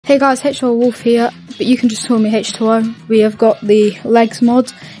Hey guys, H2O Wolf here, but you can just call me H2O. We have got the legs mod.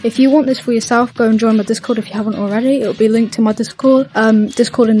 If you want this for yourself, go and join my Discord if you haven't already. It'll be linked to my Discord in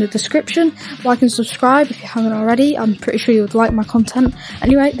the description. Like and subscribe if you haven't already. I'm pretty sure you would like my content.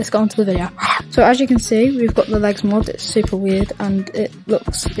 Anyway, let's get on to the video. So as you can see, we've got the legs mod. It's super weird and it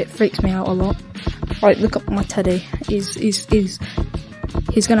freaks me out a lot. Like, look up my teddy. He's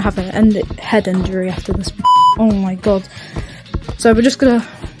gonna have a head injury after this. Oh my god. So we're just gonna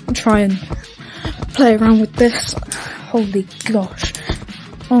try and play around with this. Holy gosh.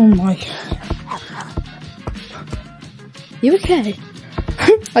 Oh my. You okay?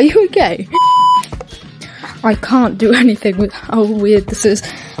 Are you okay? I can't do anything with how weird this is.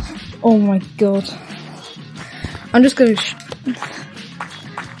 Oh my god. I'm just gonna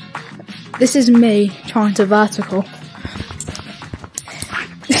this is me trying to vertical.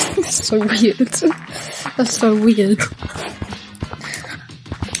 That's so weird. That's so weird.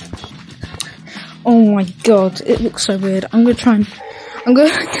 Oh my god, it looks so weird. I'm gonna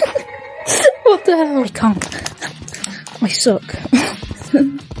what the hell? I can't. I suck.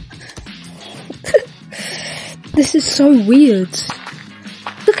 This is so weird.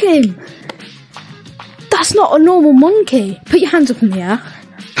 Look at him. That's not a normal monkey. Put your hands up in the air.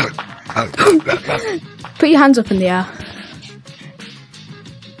 Put your hands up in the air.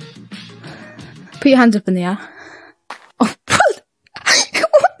 Put your hands up in the air. Oh, what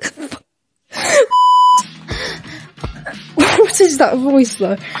the fuck? What is that voice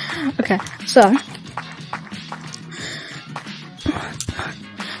though? Okay, so.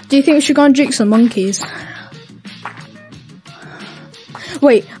 Do you think we should go and juke some monkeys?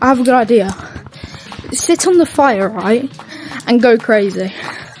 Wait, I have a good idea. Sit on the fire, right? And go crazy.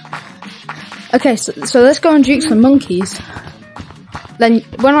 Okay, so let's go and juke some monkeys. Then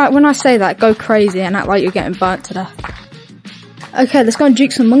when I say that, go crazy and act like you're getting burnt to death. Okay, let's go and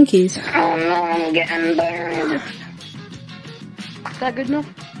juke some monkeys. Oh no, I'm getting burned. Is that good enough?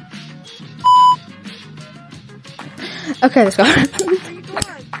 Okay, let's go.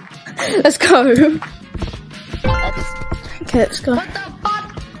 Let's go. Okay, let's go. What the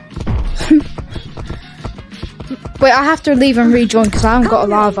fuck? Wait, I have to leave and rejoin because I haven't got a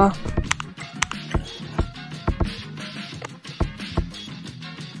lava.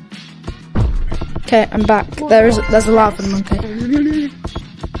 Okay, I'm back. There's a lava monkey.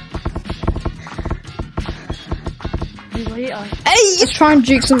 Hey, let's try and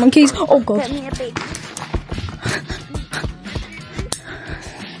juke some monkeys. Oh god.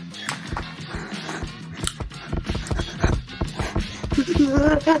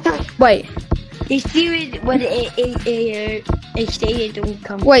 Wait. It's serious when a stadium don't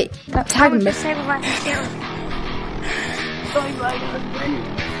come. Wait, tag me.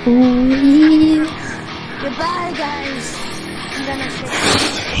 Goodbye, guys. I'm gonna say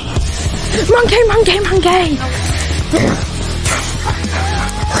monkey.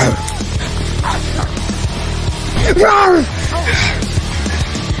 Roar!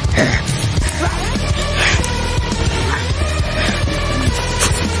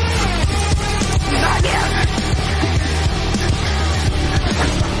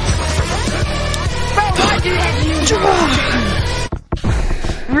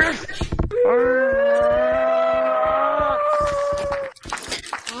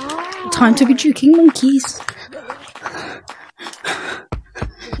 Time to be juking monkeys.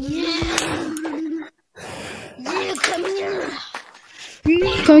 Yeah, come here.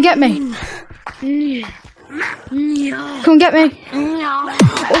 Come and get me. Come and get me.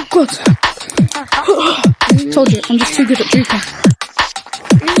 Oh god. Told you, I'm just too good at juking.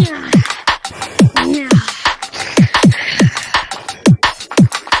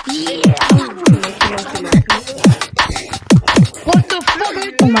 What the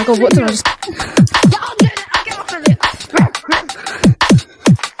fuck? Oh my god, what did I just... I'll get off of it.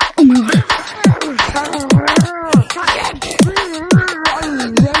 Oh my god.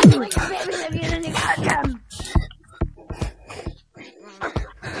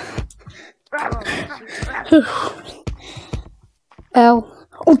 L.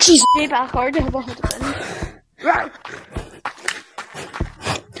 Oh jeez.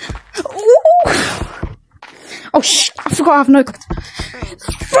 Oh shit, I forgot I have no...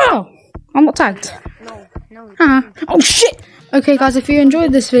 Bro! I'm not tagged. No. Oh shit! Okay guys, if you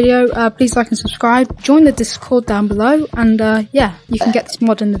enjoyed this video, please like and subscribe. Join the Discord down below, and yeah, you can get this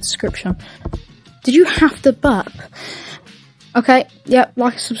mod in the description. Did you have to burp? Okay, yeah,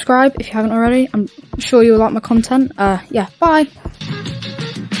 like and subscribe if you haven't already. I'm sure you'll like my content. Yeah, bye!